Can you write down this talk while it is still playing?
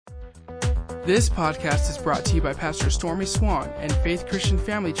This podcast is brought to you by Pastor Stormy Swann and Faith Christian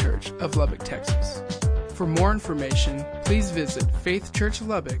Family Church of Lubbock, Texas. For more information, please visit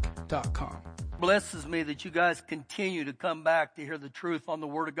faithchurchlubbock.com. Blesses me that you guys continue to come back to hear the truth on the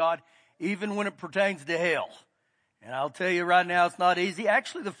Word of God, even when it pertains to hell. And I'll tell you right now, it's not easy.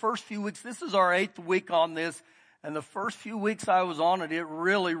 Actually, the first few weeks, this is our 8th week on this, and the first few weeks I was on it, it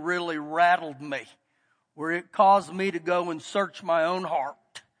really rattled me, where it caused me to go and search my own heart.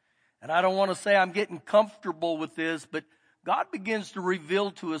 And I don't want to say I'm getting comfortable with this, but God begins to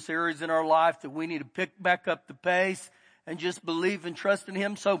reveal to us areas in our life that we need to pick back up the pace and just believe and trust in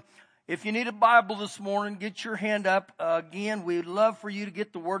Him. So if you need a Bible this morning, get your hand up. Again, we'd love for you to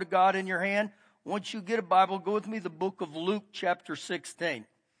get the Word of God in your hand. Once you get a Bible, go with me to the book of Luke chapter 16.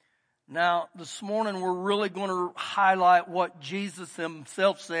 Now, this morning we're really going to highlight what Jesus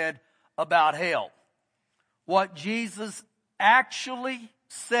Himself said about hell. What Jesus actually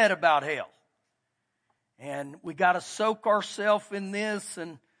said about hell. And we got to soak ourselves in this.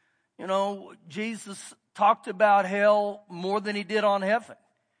 And, you know, Jesus talked about hell more than He did on heaven.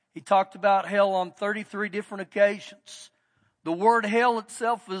 He talked about hell on 33 different occasions. The word hell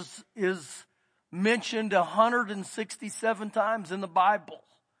itself is mentioned 167 times in the Bible.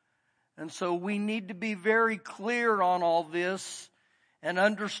 And so we need to be very clear on all this and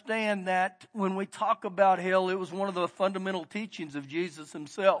understand that when we talk about hell, it was one of the fundamental teachings of Jesus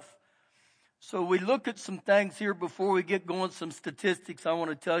Himself. So we look at some things here before we get going, some statistics I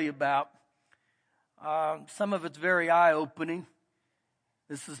want to tell you about. Some of it's very eye-opening.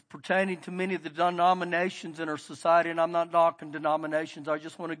 This is pertaining to many of the denominations in our society, and I'm not knocking denominations. I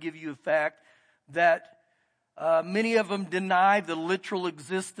just want to give you a fact that many of them deny the literal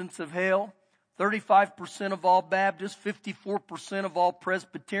existence of hell. 35% of all Baptists, 54% of all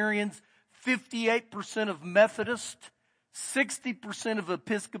Presbyterians, 58% of Methodists, 60% of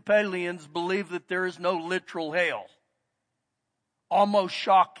Episcopalians believe that there is no literal hell. Almost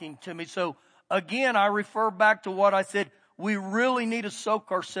shocking to me. So again, I refer back to what I said. We really need to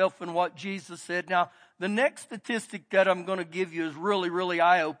soak ourselves in what Jesus said. Now, the next statistic that I'm going to give you is really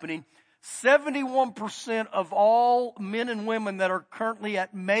eye-opening. 71% of all men and women that are currently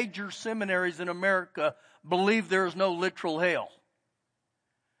at major seminaries in America believe there is no literal hell.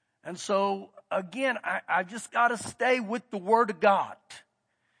 And so, again, I just got to stay with the Word of God.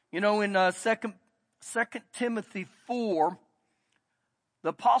 You know, in 2 Timothy 4, the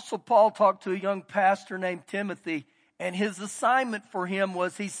Apostle Paul talked to a young pastor named Timothy, and his assignment for him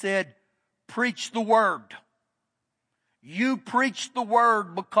was, he said, preach the Word. You preach the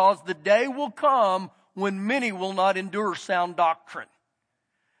Word, because the day will come when many will not endure sound doctrine.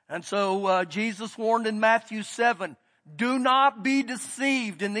 And so Jesus warned in Matthew 7, do not be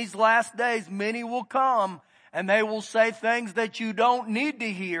deceived. In these last days, many will come and they will say things that you don't need to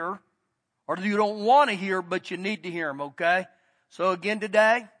hear, or you don't want to hear, but you need to hear them, okay? So again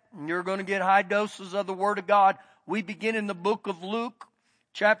today, you're going to get high doses of the Word of God. We begin in the book of Luke,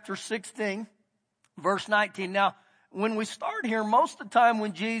 chapter 16, verse 19. Now, when we start here, most of the time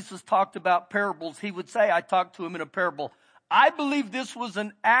when Jesus talked about parables, He would say, I talked to him in a parable. I believe this was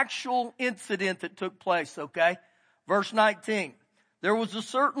an actual incident that took place, okay? Verse 19. There was a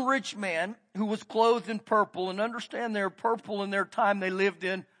certain rich man who was clothed in purple, and understand their purple in their time they lived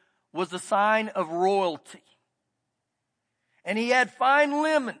in was a sign of royalty. And he had fine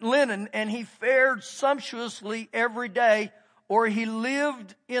linen, and he fared sumptuously every day, or he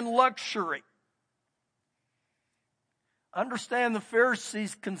lived in luxury. Understand, the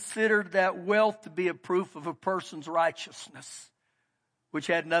Pharisees considered that wealth to be a proof of a person's righteousness, which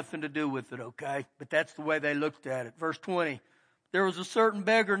had nothing to do with it, okay? But that's the way they looked at it. Verse 20, there was a certain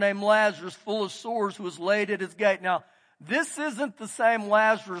beggar named Lazarus, full of sores, who was laid at his gate. Now, this isn't the same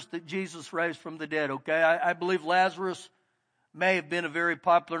Lazarus that Jesus raised from the dead, okay? I believe Lazarus may have been a very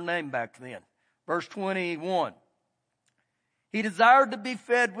popular name back then. Verse 21, he desired to be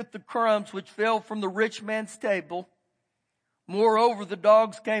fed with the crumbs which fell from the rich man's table. Moreover, the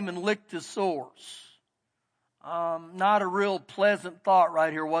dogs came and licked his sores. Not a real pleasant thought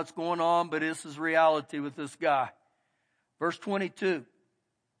right here, what's going on, but this is reality with this guy. Verse 22.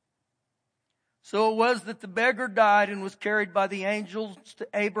 So it was that the beggar died and was carried by the angels to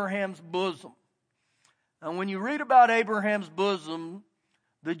Abraham's bosom. And when you read about Abraham's bosom,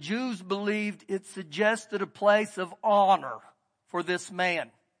 the Jews believed it suggested a place of honor for this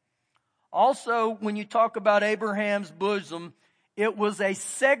man. Also, when you talk about Abraham's bosom, it was a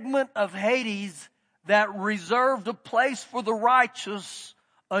segment of Hades that reserved a place for the righteous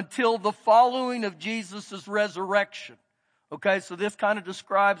until the following of Jesus' resurrection. Okay, so this kind of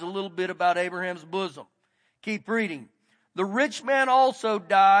describes a little bit about Abraham's bosom. Keep reading. The rich man also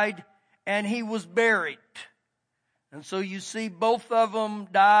died and he was buried. And so you see both of them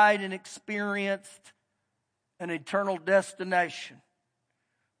died and experienced an eternal destination.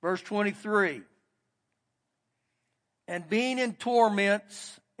 Verse 23. And being in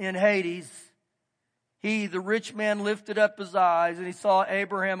torments in Hades, he, the rich man, lifted up his eyes, and he saw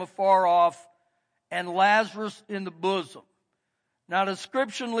Abraham afar off and Lazarus in the bosom. Now, the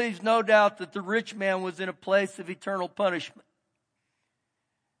scripture leaves no doubt that the rich man was in a place of eternal punishment.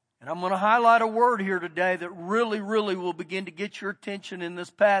 And I'm going to highlight a word here today that really will begin to get your attention in this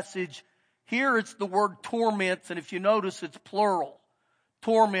passage. Here it's the word torments, and if you notice, it's plural.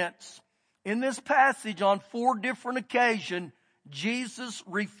 Torments. In this passage, on 4 different occasions, Jesus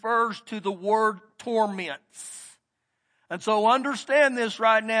refers to the word torments. And so understand this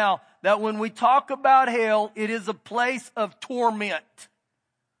right now, that when we talk about hell, it is a place of torment.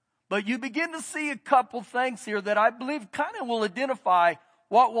 But you begin to see a couple things here that I believe kind of will identify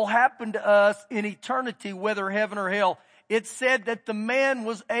what will happen to us in eternity, whether heaven or hell. It said that the man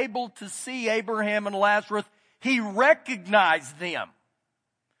was able to see Abraham and Lazarus. He recognized them.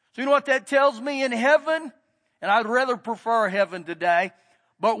 So you know what that tells me? In heaven, and I'd rather prefer heaven today,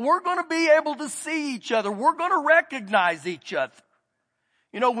 but we're going to be able to see each other. We're going to recognize each other.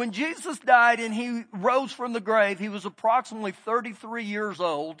 You know, when Jesus died and he rose from the grave, he was approximately 33 years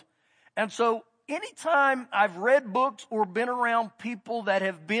old. And so anytime I've read books or been around people that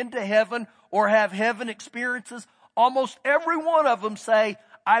have been to heaven or have heaven experiences, almost every one of them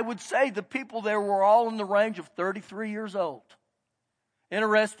I would say the people there were all in the range of 33 years old.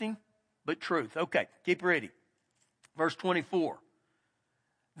 Interesting, but truth. Okay, keep reading. Verse 24.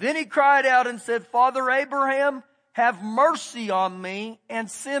 Then he cried out and said, Father Abraham, have mercy on me and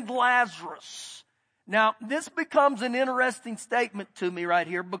send Lazarus. Now, this becomes an interesting statement to me right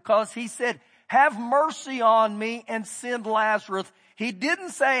here, because he said, have mercy on me and send Lazarus. He didn't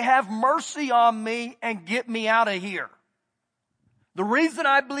say, have mercy on me and get me out of here. The reason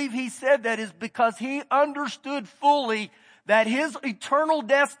I believe he said that is because he understood fully that his eternal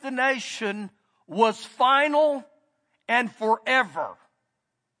destination was final and forever.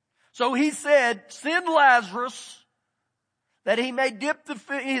 So he said, send Lazarus that he may dip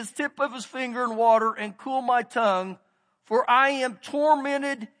his tip of his finger in water and cool my tongue, for I am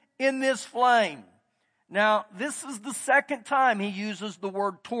tormented in this flame. Now, this is the second time he uses the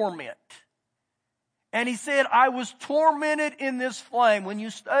word torment. And he said, I was tormented in this flame. When you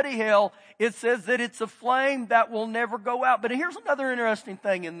study hell, it says that it's a flame that will never go out. But here's another interesting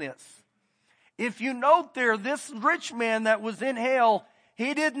thing in this. If you note there, this rich man that was in hell,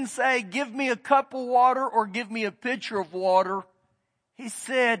 he didn't say, give me a cup of water or give me a pitcher of water. He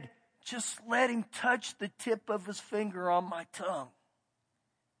said, just let him touch the tip of his finger on my tongue.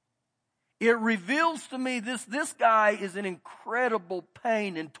 It reveals to me this guy is in incredible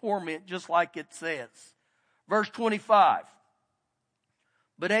pain and torment, just like it says. Verse 25.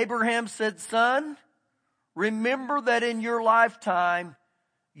 But Abraham said, Son, remember that in your lifetime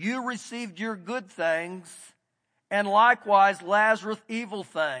you received your good things, and likewise Lazarus evil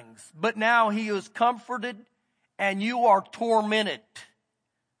things. But now he is comforted, and you are tormented.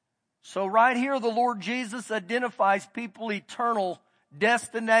 So right here the Lord Jesus identifies people eternal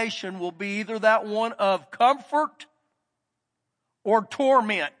destination will be either that one of comfort or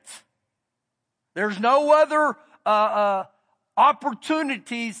torment. There's no other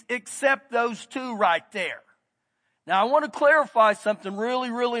opportunities except those two right there. Now I want to clarify something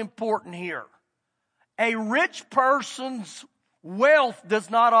really important here. A rich person's wealth does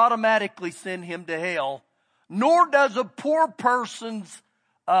not automatically send him to hell, nor does a poor person's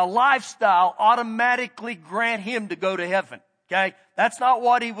lifestyle automatically grant him to go to heaven. Okay? That's not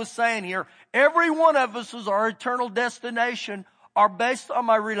what he was saying here. Every one of us, as our eternal destination, are based on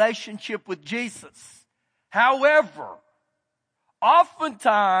my relationship with Jesus. However,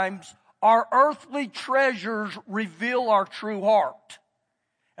 oftentimes our earthly treasures reveal our true heart.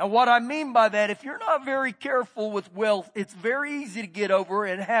 And what I mean by that, if you're not very careful with wealth, it's very easy to get over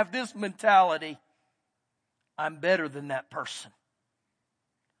and have this mentality. I'm better than that person.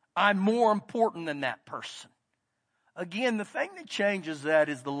 I'm more important than that person. Again, the thing that changes that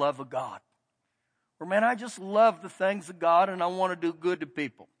is the love of God. Or man, I just love the things of God and I want to do good to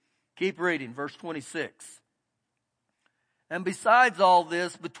people. Keep reading, verse 26. And besides all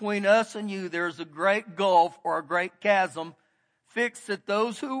this, between us and you, there is a great gulf or a great chasm fixed that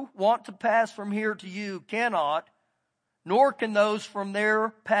those who want to pass from here to you cannot, nor can those from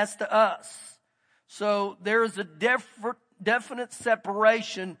there pass to us. So there is a definite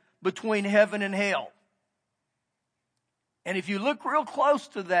separation between heaven and hell. And if you look real close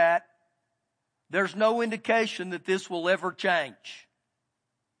to that, there's no indication that this will ever change.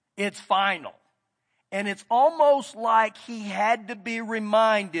 It's final. And it's almost like he had to be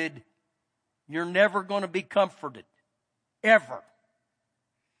reminded, you're never going to be comforted. Ever.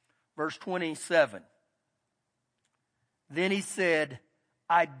 Verse 27. Then he said,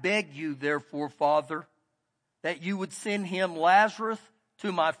 I beg you, therefore, Father, that you would send him Lazarus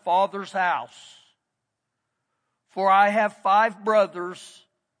to my father's house. For I have 5 brothers,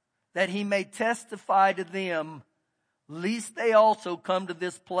 that he may testify to them, lest they also come to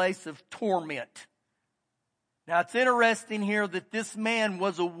this place of torment. Now it's interesting here that this man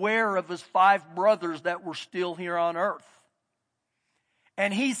was aware of his 5 brothers that were still here on earth.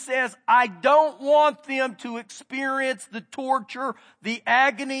 And he says, I don't want them to experience the torture, the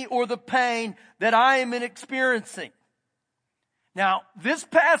agony, or the pain that I am experiencing. Now, this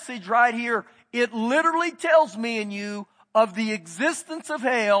passage right here, it literally tells me and you of the existence of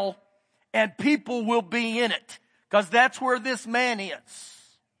hell, and people will be in it. Because that's where this man is.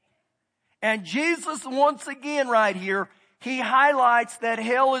 And Jesus, once again right here, he highlights that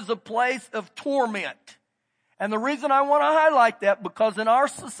hell is a place of torment. And the reason I want to highlight that, because in our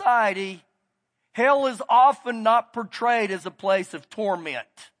society, hell is often not portrayed as a place of torment.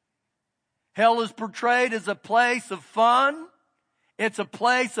 Hell is portrayed as a place of fun. It's a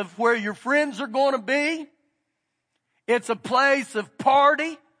place of where your friends are going to be. It's a place of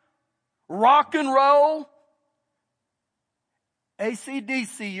party, rock and roll.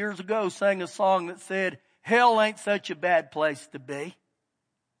 AC/DC years ago sang a song that said, hell ain't such a bad place to be.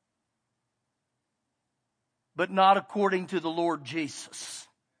 But not according to the Lord Jesus.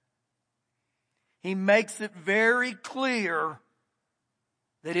 He makes it very clear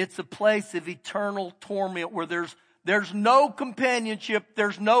that it's a place of eternal torment where there's no companionship,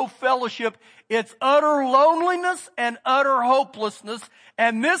 there's no fellowship. It's utter loneliness and utter hopelessness.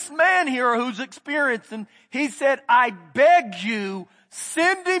 And this man here who's experiencing, he said, I beg you,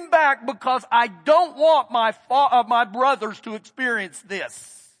 send him back because I don't want my brothers to experience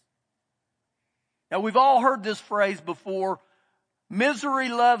this. Now we've all heard this phrase before, misery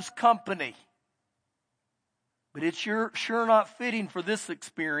loves company. But it's sure not fitting for this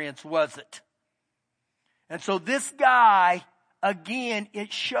experience, was it? And so this guy, again,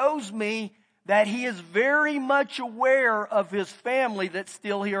 it shows me that he is very much aware of his family that's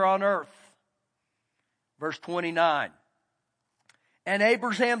still here on earth. Verse 29. And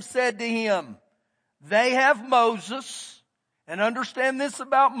Abraham said to him, they have Moses, and understand this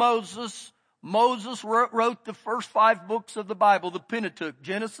about Moses. Moses wrote the first 5 books of the Bible, the Pentateuch,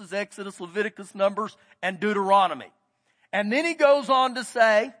 Genesis, Exodus, Leviticus, Numbers, and Deuteronomy. And then he goes on to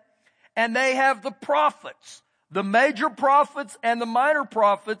say, and they have the prophets, the major prophets and the minor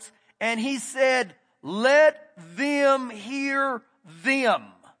prophets. And he said, let them hear them.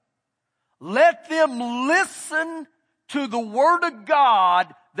 Let them listen to the word of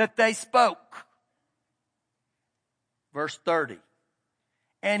God that they spoke. Verse 30.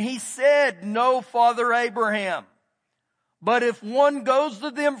 And he said, no, Father Abraham, but if one goes to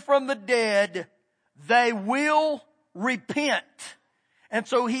them from the dead, they will repent. And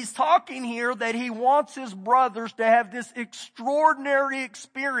so he's talking here that he wants his brothers to have this extraordinary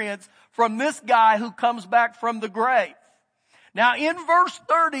experience from this guy who comes back from the grave. Now in verse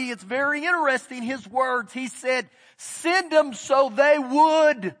 30, it's very interesting, his words. He said, send them so they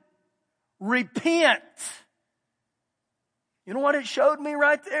would repent. You know what it showed me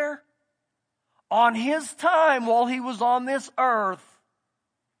right there? On his time while he was on this earth,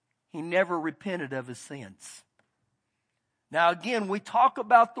 he never repented of his sins. Now again, we talk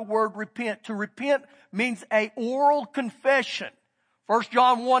about the word repent. To repent means a oral confession. 1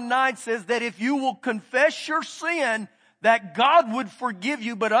 John 1:9 says that if you will confess your sin, that God would forgive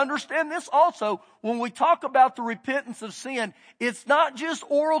you. But understand this also, when we talk about the repentance of sin, it's not just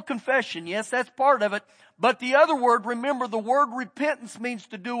oral confession. Yes, that's part of it. But the other word, remember, the word repentance means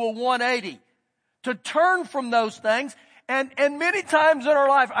to do a 180. To turn from those things. And many times in our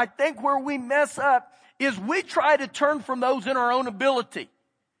life, I think where we mess up is we try to turn from those in our own ability.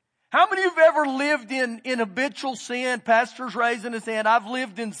 How many of you have ever lived in habitual sin? Pastor's raising his hand. I've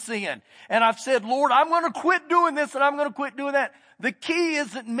lived in sin. And I've said, Lord, I'm going to quit doing this and I'm going to quit doing that. The key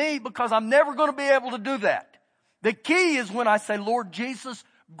isn't me, because I'm never going to be able to do that. The key is when I say, Lord Jesus,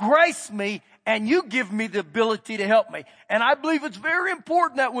 grace me, and you give me the ability to help me. And I believe it's very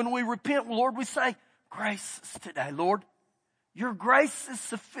important that when we repent, Lord, we say, grace today, Lord. Your grace is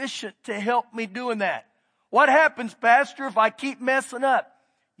sufficient to help me doing that. What happens, Pastor, if I keep messing up?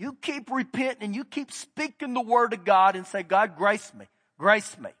 You keep repenting and you keep speaking the word of God and say, God, grace me,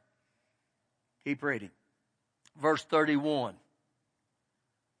 grace me. Keep reading. Verse 31.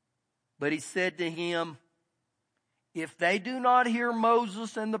 But he said to him, if they do not hear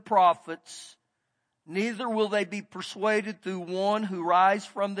Moses and the prophets, neither will they be persuaded through one who rise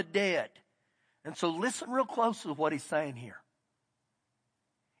from the dead. And so listen real close to what he's saying here.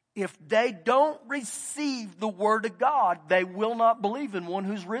 If they don't receive the word of God, they will not believe in one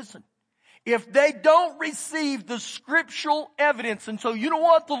who's risen. If they don't receive the scriptural evidence, and so you know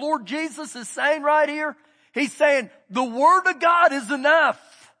what the Lord Jesus is saying right here? He's saying the word of God is enough.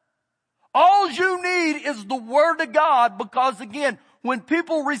 All you need is the word of God, because again, when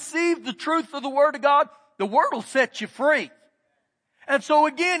people receive the truth of the word of God, the word will set you free. And so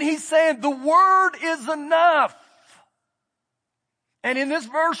again, he's saying the word is enough. And in this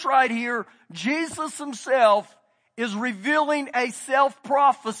verse right here, Jesus himself is revealing a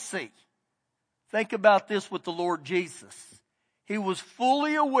self-prophecy. Think about this with the Lord Jesus. He was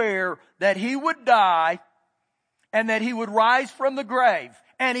fully aware that he would die and that he would rise from the grave.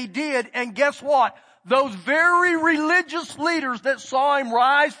 And he did. And guess what? Those very religious leaders that saw him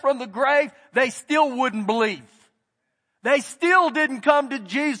rise from the grave, they still wouldn't believe. They still didn't come to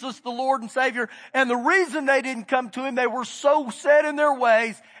Jesus, the Lord and Savior. And the reason they didn't come to him, they were so set in their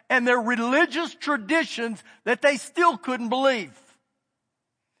ways and their religious traditions that they still couldn't believe.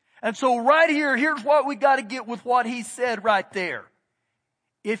 And so right here, here's what we got to get with what he said right there.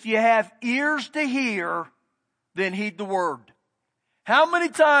 If you have ears to hear, then heed the word. How many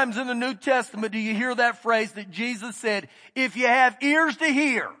times in the New Testament do you hear that phrase that Jesus said, if you have ears to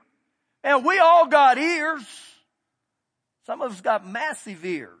hear? And we all got ears. Some of us got massive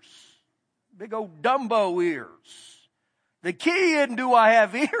ears. Big old Dumbo ears. The key isn't do I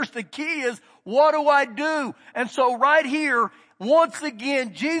have ears? The key is what do I do? And so right here, once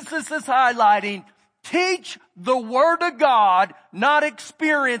again, Jesus is highlighting, teach the word of God, not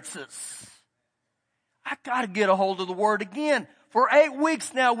experiences. I got to get a hold of the word again. For 8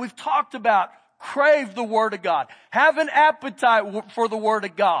 weeks now, we've talked about crave the word of God. Have an appetite for the word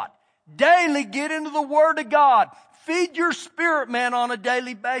of God. Daily get into the word of God. Feed your spirit man on a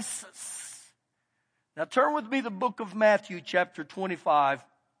daily basis. Now turn with me to the book of Matthew chapter 25.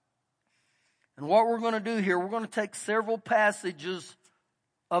 And what we're going to do here, we're going to take several passages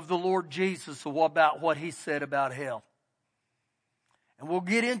of the Lord Jesus about what he said about hell. And we'll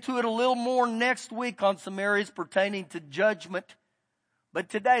get into it a little more next week on some areas pertaining to judgment. But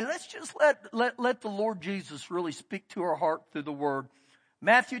today, let's just let the Lord Jesus really speak to our heart through the word.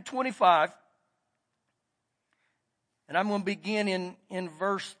 Matthew 25. And I'm going to begin in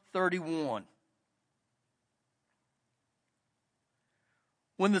verse 31.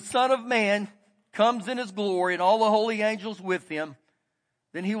 When the Son of Man comes in his glory and all the holy angels with him,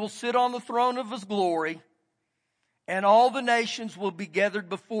 then he will sit on the throne of his glory, and all the nations will be gathered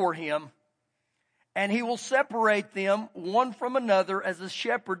before him, and he will separate them one from another as a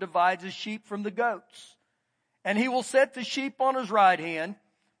shepherd divides his sheep from the goats. And he will set the sheep on his right hand,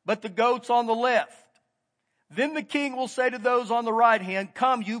 but the goats on the left. Then the king will say to those on the right hand,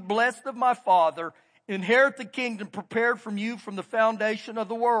 come, you blessed of my Father, inherit the kingdom prepared from you from the foundation of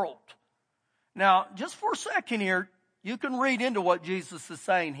the world. Now, just for a second here, you can read into what Jesus is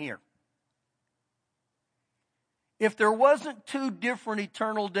saying here. If there wasn't two different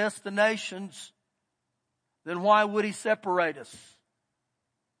eternal destinations, then why would he separate us?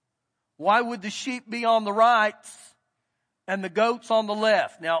 Why would the sheep be on the right and the goats on the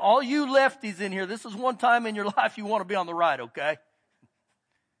left? Now, all you lefties in here, this is one time in your life you want to be on the right, okay?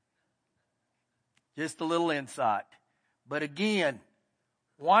 Just a little insight. But again,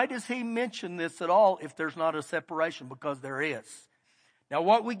 why does he mention this at all if there's not a separation? Because there is. Now,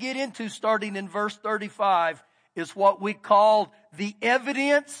 what we get into starting in verse 35 is what we call the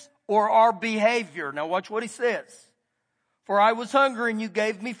evidence or our behavior. Now, watch what he says. For I was hungry and you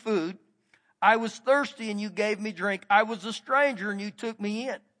gave me food. I was thirsty and you gave me drink. I was a stranger and you took me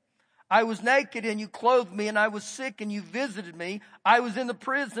in. I was naked and you clothed me, and I was sick and you visited me. I was in the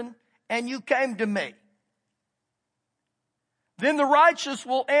prison and you came to me. Then the righteous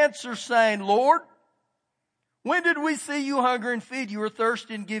will answer saying, Lord, when did we see you hunger and feed you, or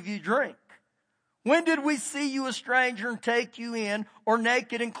thirsty and give you drink? When did we see you a stranger and take you in, or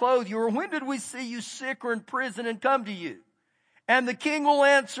naked and clothe you? Or when did we see you sick or in prison and come to you? And the king will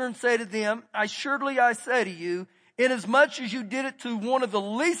answer and say to them, Surely I say to you, inasmuch as you did it to one of the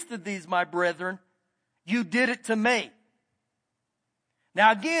least of these, my brethren, you did it to me.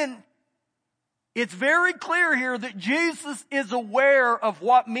 Now again, it's very clear here that Jesus is aware of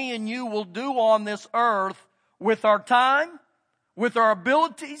what me and you will do on this earth with our time, with our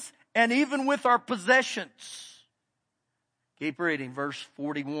abilities, and even with our possessions. Keep reading, verse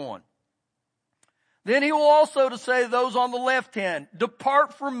 41. Then he will also to say to those on the left hand,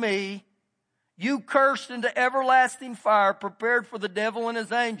 depart from me, you cursed into everlasting fire, prepared for the devil and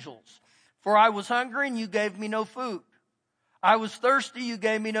his angels. For I was hungry, and you gave me no food. I was thirsty, you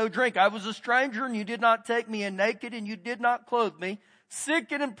gave me no drink. I was a stranger, and you did not take me in, naked, and you did not clothe me,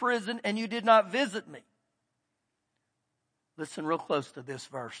 sick and in prison, and you did not visit me. Listen real close to this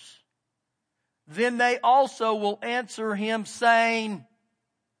verse. Then they also will answer him, saying,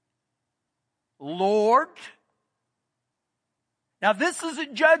 Lord. Now this is a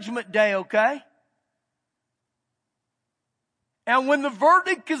judgment day, okay? And when the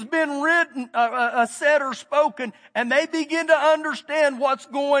verdict has been written, said or spoken, and they begin to understand what's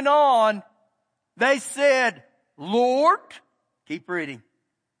going on, they said, Lord, keep reading.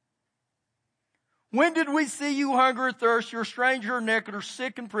 When did we see you hunger or thirst, you're a stranger or naked or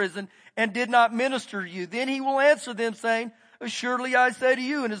sick in prison, and did not minister to you? Then he will answer them, saying, Assuredly I say to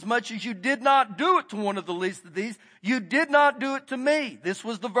you, inasmuch as you did not do it to one of the least of these, you did not do it to me. This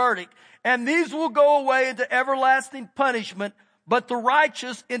was the verdict. And these will go away into everlasting punishment, but the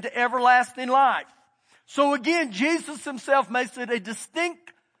righteous into everlasting life. So again, Jesus himself makes it a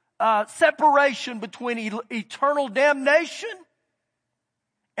distinct separation between eternal damnation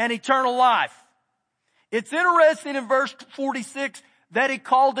and eternal life. It's interesting in verse 46 that he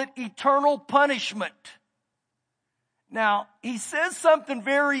called it eternal punishment. Now, he says something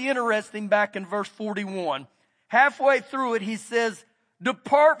very interesting back in verse 41. Halfway through it, he says,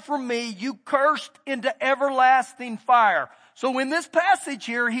 Depart from me, you cursed, into everlasting fire. So in this passage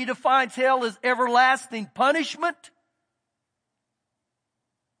here, he defines hell as everlasting punishment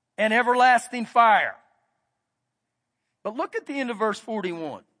and everlasting fire. But look at the end of verse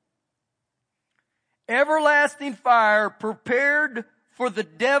 41. Everlasting fire prepared for the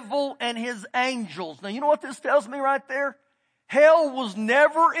devil and his angels. Now, you know what this tells me right there? Hell was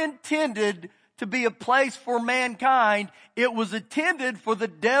never intended to be a place for mankind. It was intended for the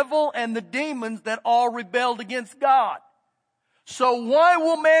devil and the demons that all rebelled against God. So why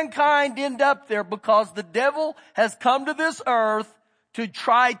will mankind end up there? Because the devil has come to this earth to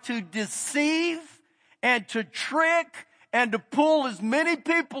try to deceive and to trick and to pull as many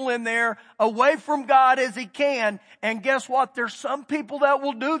people in there away from God as he can. And guess what? There's some people that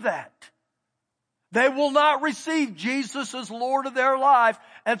will do that. They will not receive Jesus as Lord of their life.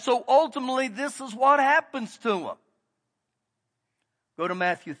 And so ultimately this is what happens to them. Go to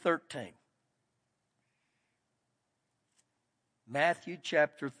Matthew 13. Matthew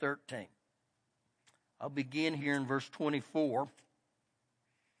chapter 13. I'll begin here in verse 24.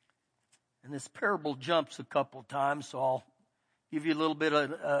 And this parable jumps a couple times, so I'll give you a little bit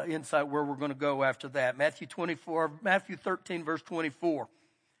of insight where we're going to go after that. Matthew 13, verse 24.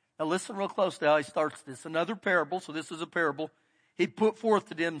 Now listen real close to how he starts this. Another parable, so this is a parable. He put forth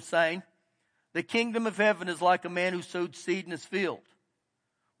to them, saying, The kingdom of heaven is like a man who sowed seed in his field.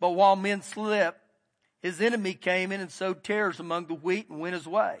 But while men slept, his enemy came in and sowed tares among the wheat and went his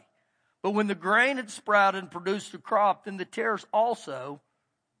way. But when the grain had sprouted and produced a crop, then the tares also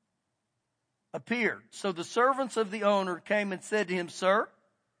appeared. So the servants of the owner came and said to him, Sir,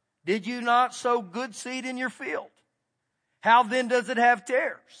 did you not sow good seed in your field? How then does it have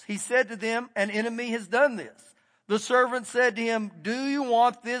tares? He said to them, An enemy has done this. The servant said to him, Do you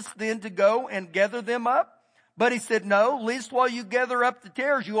want this then to go and gather them up? But he said, No, lest while you gather up the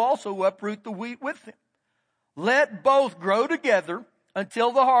tares, you also uproot the wheat with them. Let both grow together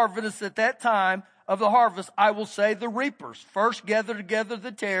until the harvest. At that time of the harvest, I will say the reapers, First gather together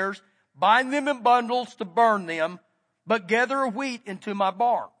the tares, bind them in bundles to burn them, but gather wheat into my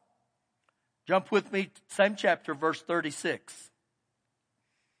barn. Jump with me, same chapter, verse 36.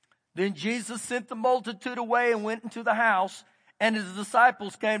 Then Jesus sent the multitude away and went into the house, and his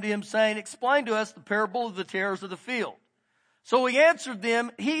disciples came to him, saying, Explain to us the parable of the tares of the field. So he answered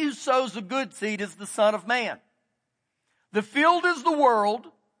them, He who sows the good seed is the Son of Man. The field is the world.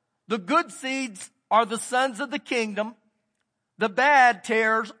 The good seeds are the sons of the kingdom. The bad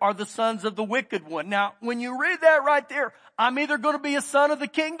tares are the sons of the wicked one. Now, when you read that right there, I'm either going to be a son of the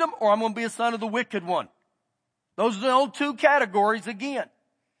kingdom or I'm going to be a son of the wicked one. Those are the only two categories again.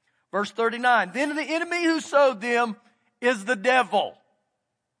 Verse 39, Then the enemy who sowed them is the devil.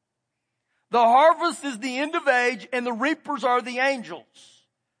 The harvest is the end of age, and the reapers are the angels.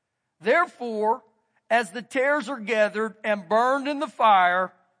 Therefore, as the tares are gathered and burned in the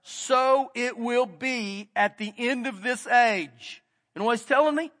fire, so it will be at the end of this age. You know what he's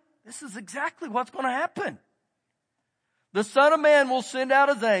telling me? This is exactly what's going to happen. The Son of Man will send out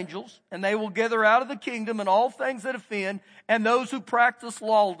his angels, and they will gather out of the kingdom and all things that offend, and those who practice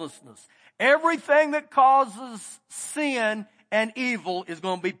lawlessness. Everything that causes sin and evil is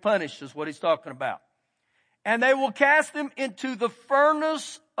going to be punished, is what he's talking about. and they will cast them into the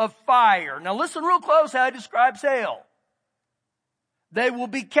furnace of fire. Now listen real close how he describes hell. They will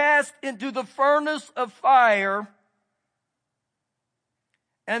be cast into the furnace of fire,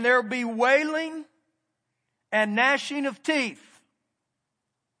 and there will be wailing and gnashing of teeth.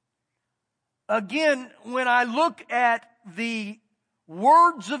 Again, when I look at the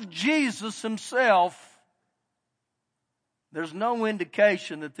words of Jesus himself, there's no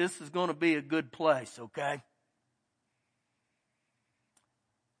indication that this is going to be a good place, okay?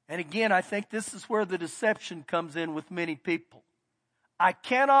 And again, I think this is where the deception comes in with many people. I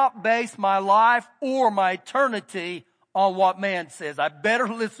cannot base my life or my eternity on what man says. I better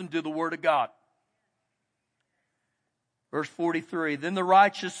listen to the Word of God. Verse 43, then the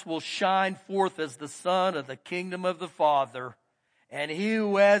righteous will shine forth as the sun of the kingdom of the Father, and he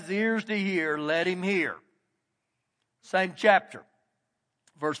who has ears to hear, let him hear. Same chapter,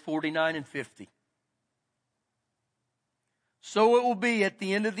 verse 49 and 50. So it will be at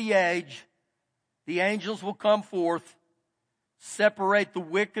the end of the age, the angels will come forth, separate the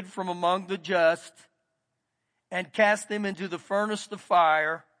wicked from among the just, and cast them into the furnace of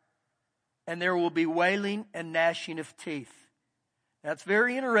fire, and there will be wailing and gnashing of teeth. Now it's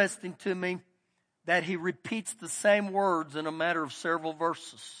very interesting to me that he repeats the same words in a matter of several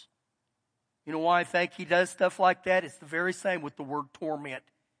verses. You know why I think he does stuff like that? It's the very same with the word torment.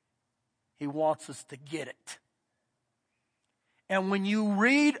 He wants us to get it. And when you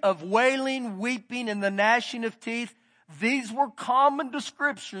read of wailing, weeping, and the gnashing of teeth, these were common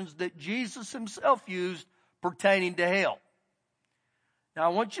descriptions that Jesus himself used pertaining to hell. Now I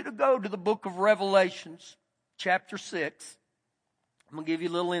want you to go to the book of Revelations, chapter 6. I'm going to give you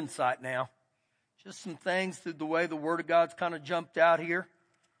a little insight now. Just some things through the way the Word of God's kind of jumped out here.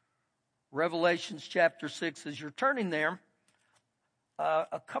 Revelations chapter 6, as you're turning there,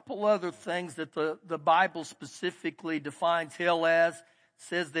 a couple other things that the Bible specifically defines hell as,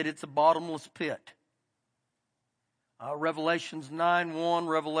 says that it's a bottomless pit. Revelations 9:1,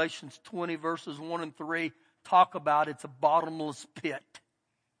 Revelations 20 verses 1 and 3 talk about it's a bottomless pit.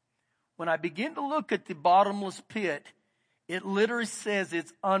 When I begin to look at the bottomless pit, it literally says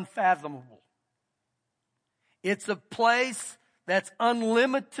it's unfathomable. It's a place that's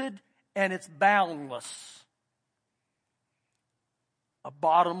unlimited and it's boundless. A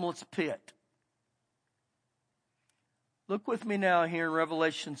bottomless pit. Look with me now here in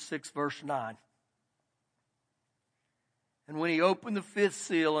Revelation 6 verse 9. And when he opened the fifth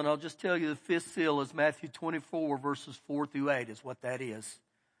seal, and I'll just tell you the fifth seal is Matthew 24 verses 4 through 8 is what that is.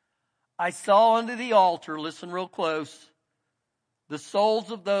 I saw under the altar, listen real close, the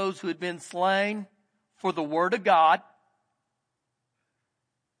souls of those who had been slain for the Word of God,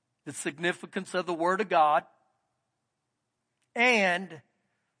 the significance of the Word of God, and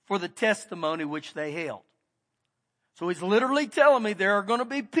for the testimony which they held. So he's literally telling me there are going to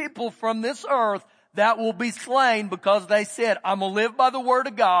be people from this earth that will be slain because they said, I'm going to live by the Word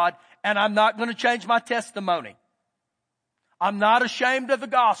of God and I'm not going to change my testimony. I'm not ashamed of the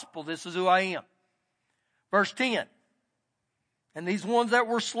gospel. This is who I am. Verse 10. And these ones that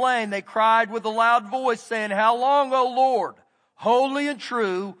were slain, they cried with a loud voice saying, how long, O Lord, holy and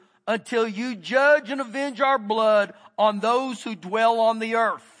true, until you judge and avenge our blood on those who dwell on the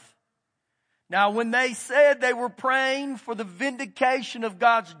earth. Now when they said they were praying for the vindication of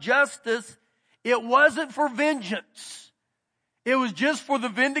God's justice, it wasn't for vengeance. It was just for the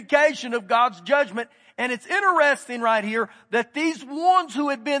vindication of God's judgment. And it's interesting right here that these ones who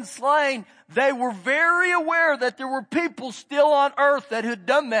had been slain, they were very aware that there were people still on earth that had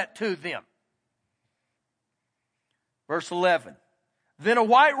done that to them. Verse 11. Then a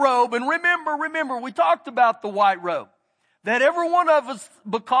white robe, and remember, we talked about the white robe. That every one of us,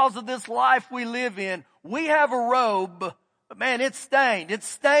 because of this life we live in, we have a robe. But man, it's stained. It's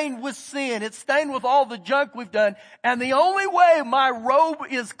stained with sin. It's stained with all the junk we've done. And the only way my robe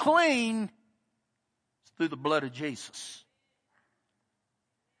is clean is through the blood of Jesus.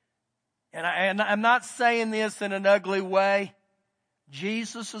 And I'm not saying this in an ugly way.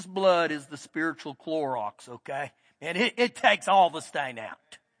 Jesus' blood is the spiritual Clorox, okay? And it takes all the stain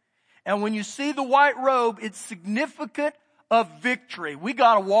out. And when you see the white robe, it's significant of victory. We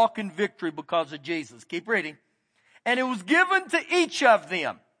got to walk in victory because of Jesus. Keep reading. And it was given to each of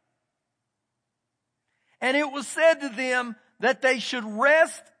them. And it was said to them that they should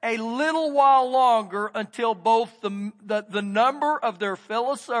rest a little while longer until both the number of their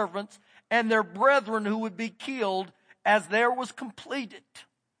fellow servants and their brethren who would be killed as there was completed.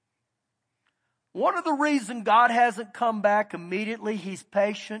 One of the reasons God hasn't come back immediately, He's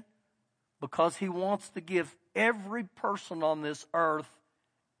patient, because He wants to give every person on this earth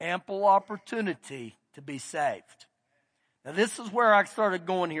ample opportunity to be saved. Now this is where I started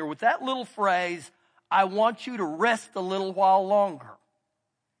going here. With that little phrase, I want you to rest a little while longer.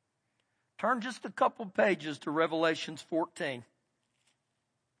 Turn just a couple pages to Revelations 14.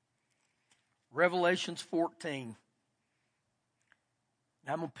 Revelations 14.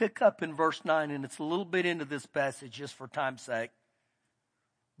 Now I'm going to pick up in verse 9, and it's a little bit into this passage just for time's sake.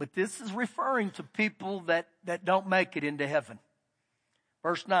 But this is referring to people that don't make it into heaven.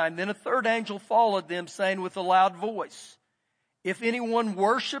 Verse 9, then a third angel followed them, saying with a loud voice, if anyone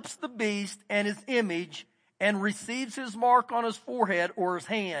worships the beast and his image and receives his mark on his forehead or his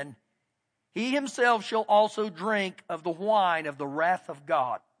hand, he himself shall also drink of the wine of the wrath of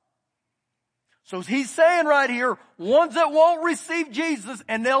God. So he's saying right here, ones that won't receive Jesus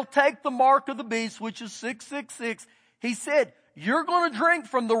and they'll take the mark of the beast, which is 666, he said, you're going to drink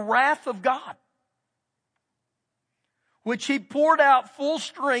from the wrath of God, which he poured out full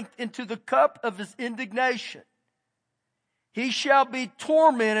strength into the cup of his indignation. He shall be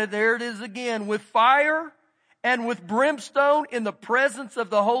tormented, there it is again, with fire and with brimstone in the presence of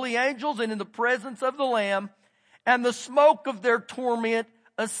the holy angels and in the presence of the Lamb, and the smoke of their torment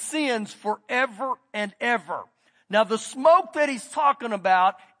ascends forever and ever. Now the smoke that he's talking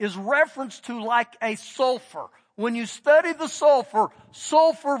about is reference to like a sulfur. When you study the sulfur,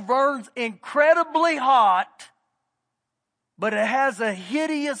 sulfur burns incredibly hot, but it has a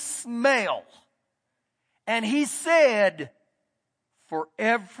hideous smell. And he said,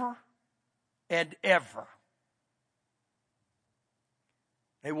 forever and ever.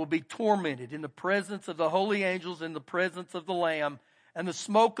 They will be tormented in the presence of the holy angels, in the presence of the Lamb, and the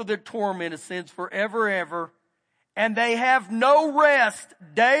smoke of their torment ascends forever and ever. And they have no rest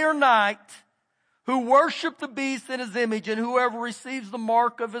day or night who worship the beast in his image and whoever receives the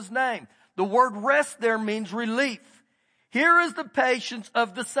mark of his name. The word rest there means relief. Here is the patience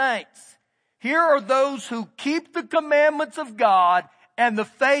of the saints. Here are those who keep the commandments of God and the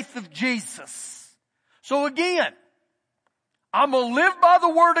faith of Jesus. So again, I'm going to live by the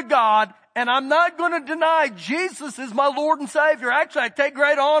word of God, and I'm not going to deny Jesus is my Lord and Savior. Actually, I take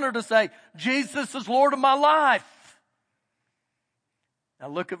great honor to say Jesus is Lord of my life. Now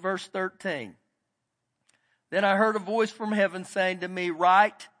look at verse 13. Then I heard a voice from heaven saying to me,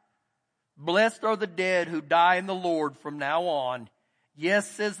 write, blessed are the dead who die in the Lord from now on. Yes,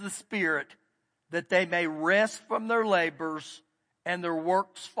 says the Spirit, that they may rest from their labors and their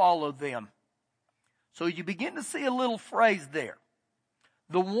works follow them. So you begin to see a little phrase there.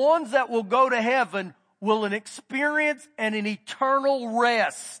 The ones that will go to heaven will experience an eternal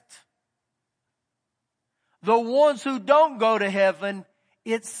rest. The ones who don't go to heaven,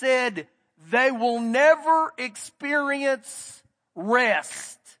 it said they will never experience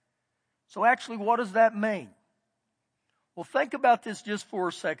rest. So actually, what does that mean? Well, think about this just for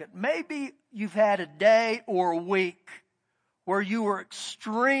a second. Maybe you've had a day or a week where you were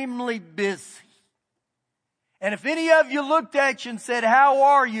extremely busy. And if any of you looked at you and said, how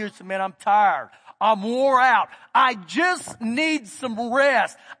are you? You said, man, I'm tired. I'm wore out. I just need some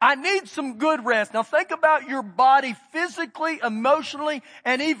rest. I need some good rest. Now think about your body physically, emotionally,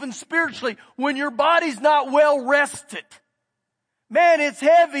 and even spiritually when your body's not well rested. Man, it's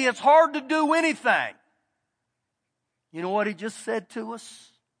heavy. It's hard to do anything. You know what he just said to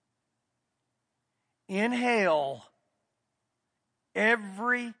us? In hell,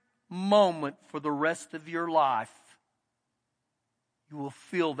 every moment for the rest of your life, you will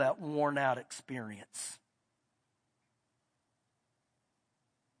feel that worn out experience.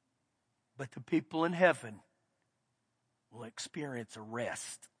 But the people in heaven will experience a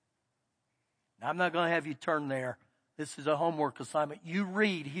rest. Now, I'm not going to have you turn there. This is a homework assignment. You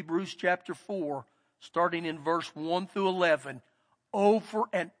read Hebrews chapter 4, starting in verse 1 through 11, over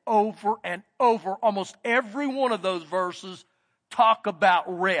and over and over. Almost every one of those verses talk about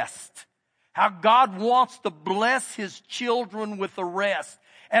rest. How God wants to bless His children with a rest.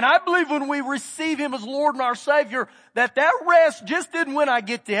 And I believe when we receive Him as Lord and our Savior, that rest just isn't when I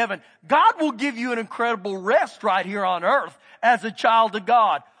get to heaven. God will give you an incredible rest right here on earth as a child of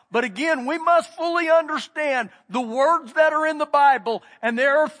God. But again, we must fully understand the words that are in the Bible, and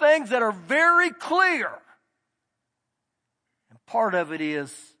there are things that are very clear. And part of it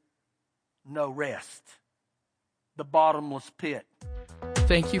is no rest. The bottomless pit.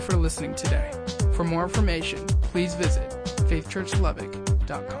 Thank you for listening today. For more information, please visit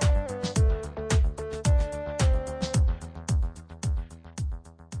faithchurchlubbock.com.